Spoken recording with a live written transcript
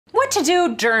what to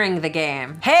do during the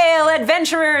game. Hail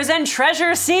adventurers and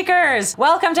treasure seekers!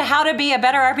 Welcome to How to Be a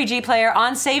Better RPG Player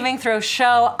on Saving Throw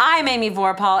Show. I'm Amy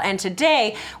Vorpahl, and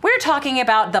today we're talking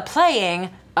about the playing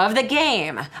of the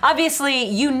game. Obviously,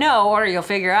 you know, or you'll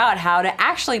figure out how to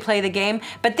actually play the game,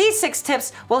 but these 6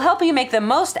 tips will help you make the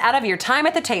most out of your time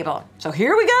at the table. So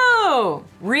here we go!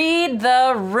 Read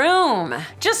the room.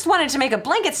 Just wanted to make a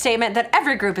blanket statement that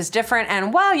every group is different,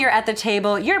 and while you're at the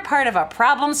table, you're part of a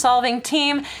problem-solving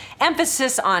team.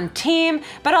 Emphasis on team,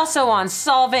 but also on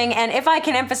solving, and if I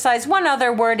can emphasize one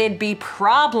other word, it'd be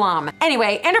problem.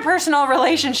 Anyway, interpersonal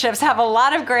relationships have a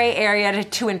lot of gray area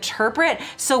to interpret,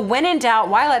 so when in doubt,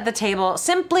 while at the table,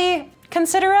 simply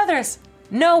consider others.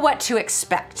 Know what to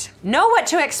expect. Know what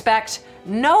to expect.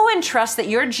 Know and trust that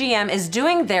your GM is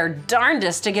doing their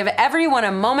darndest to give everyone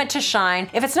a moment to shine.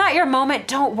 If it's not your moment,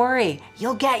 don't worry.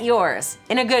 You'll get yours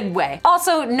in a good way.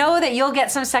 Also, know that you'll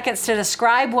get some seconds to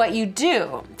describe what you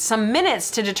do, some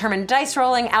minutes to determine dice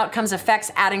rolling, outcomes,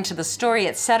 effects, adding to the story,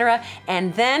 etc.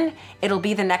 And then it'll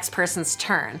be the next person's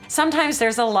turn. Sometimes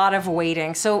there's a lot of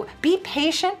waiting, so be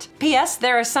patient. P.S.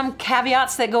 There are some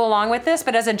caveats that go along with this,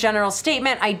 but as a general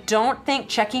statement, I don't think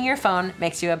checking your phone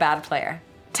makes you a bad player.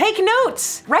 Take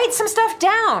notes, write some stuff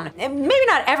down. Maybe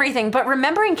not everything, but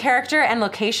remembering character and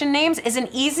location names is an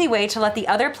easy way to let the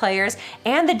other players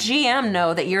and the GM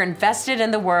know that you're invested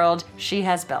in the world she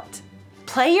has built.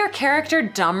 Play your character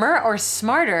dumber or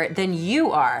smarter than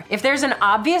you are. If there's an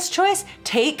obvious choice,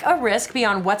 take a risk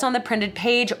beyond what's on the printed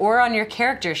page or on your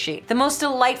character sheet. The most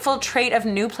delightful trait of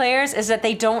new players is that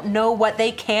they don't know what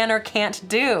they can or can't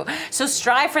do. So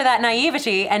strive for that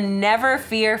naivety and never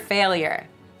fear failure.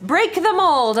 Break the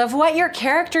mold of what your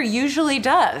character usually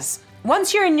does.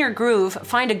 Once you're in your groove,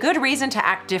 find a good reason to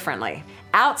act differently.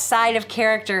 Outside of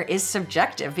character is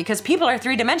subjective because people are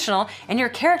 3-dimensional and your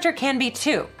character can be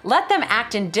too. Let them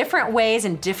act in different ways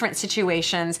in different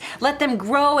situations. Let them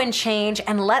grow and change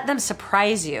and let them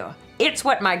surprise you. "It's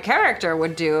what my character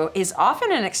would do" is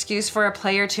often an excuse for a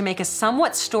player to make a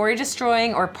somewhat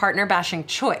story-destroying or partner-bashing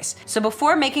choice. So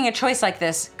before making a choice like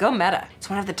this, go meta. It's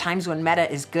one of the times when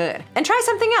meta is good. And try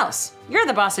something else. You're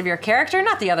the boss of your character,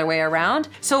 not the other way around.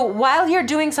 So while you're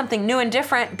doing something new and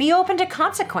different, be open to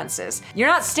consequences. You're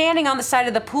not standing on the side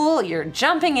of the pool, you're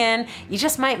jumping in, you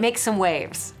just might make some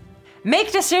waves.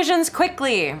 Make decisions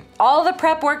quickly. All the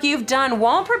prep work you've done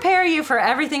won't prepare you for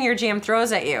everything your GM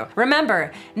throws at you.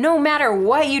 Remember, no matter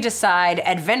what you decide,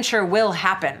 adventure will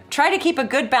happen. Try to keep a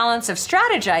good balance of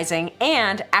strategizing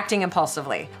and acting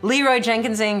impulsively. Leroy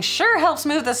Jenkinsing sure helps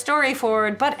move the story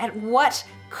forward, but at what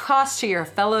cost to your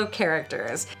fellow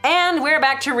characters? And we're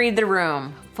back to read the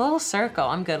room. Full circle,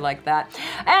 I'm good like that.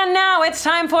 And now it's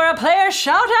time for a player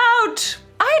shout out.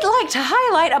 I'd like to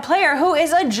highlight a player who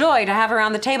is a joy to have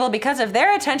around the table because of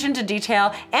their attention to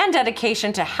detail and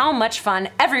dedication to how much fun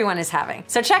everyone is having.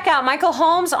 So check out Michael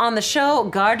Holmes on the show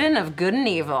Garden of Good and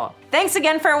Evil. Thanks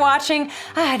again for watching.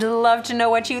 I'd love to know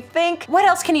what you think. What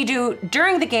else can you do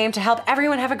during the game to help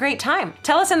everyone have a great time?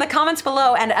 Tell us in the comments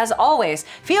below, and as always,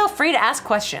 feel free to ask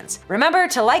questions. Remember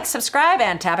to like, subscribe,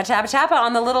 and tappa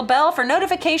on the little bell for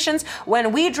notifications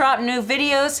when we drop new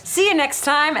videos. See you next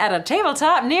time at a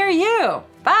tabletop near you.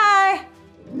 Bye!